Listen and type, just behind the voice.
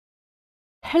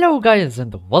Hello guys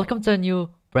and welcome to a new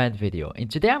brand video,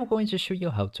 and today I'm going to show you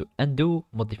how to undo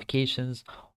modifications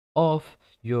of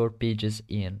your pages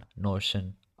in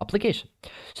Notion application.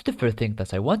 So the first thing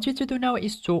that I want you to do now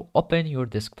is to open your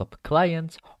desktop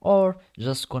client or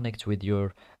just connect with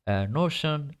your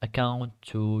Notion account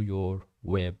to your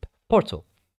web portal.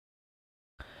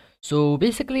 So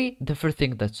basically, the first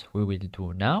thing that we will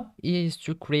do now is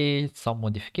to create some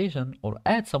modification or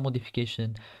add some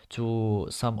modification to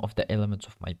some of the elements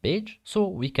of my page so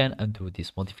we can undo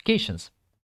these modifications.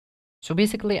 So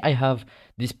basically, I have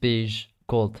this page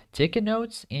called taken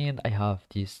notes and I have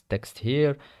this text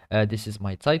here. This is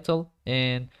my title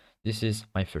and this is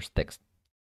my first text.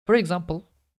 For example,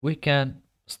 we can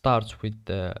start with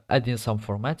adding some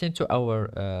formatting to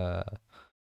our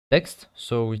text,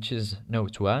 so which is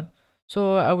note 1.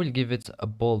 So I will give it a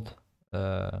bold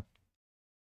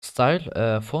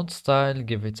style, font style,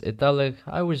 give it italic.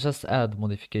 I will just add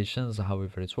modifications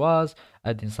however it was,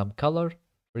 adding some color,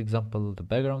 for example the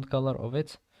background color of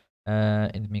it,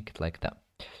 and make it like that.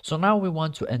 So now we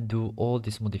want to undo all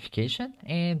this modification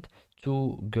and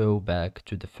to go back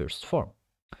to the first form.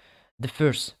 The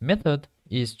first method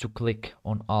is to click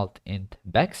on Alt and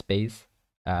Backspace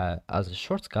as a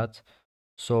shortcut.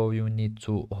 So you need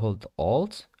to hold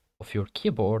Alt of your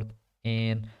keyboard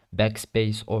and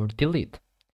Backspace or Delete,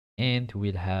 and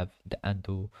we'll have the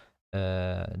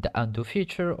undo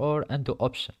feature or undo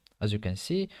option. As you can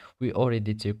see, we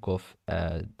already took off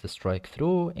the strike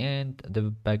through and the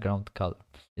background color.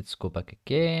 Let's go back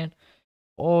again.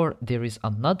 Or there is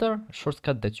another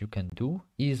shortcut that you can do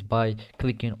is by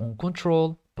clicking on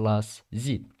Ctrl plus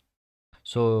Z.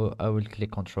 So I will click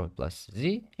Ctrl plus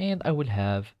Z and I will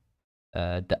have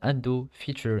the undo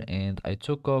feature, and I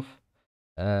took off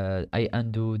I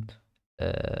undid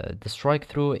the strike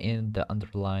through in the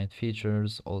underlined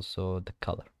features, also the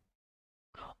color.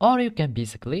 Or you can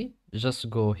basically just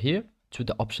go here to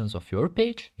the options of your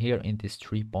page here in this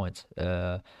 3 points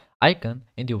icon,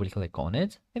 and you will click on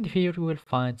it, and here you will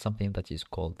find something that is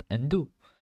called undo,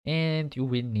 and you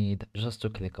will need just to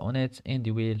click on it and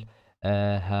you will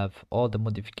have all the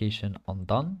modification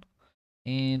undone.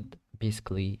 And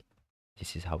basically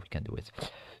this is how we can do it.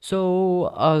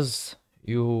 So as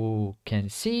you can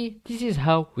see, this is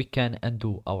how we can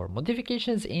undo our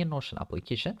modifications in Notion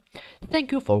application.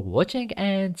 Thank you for watching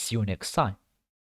and see you next time.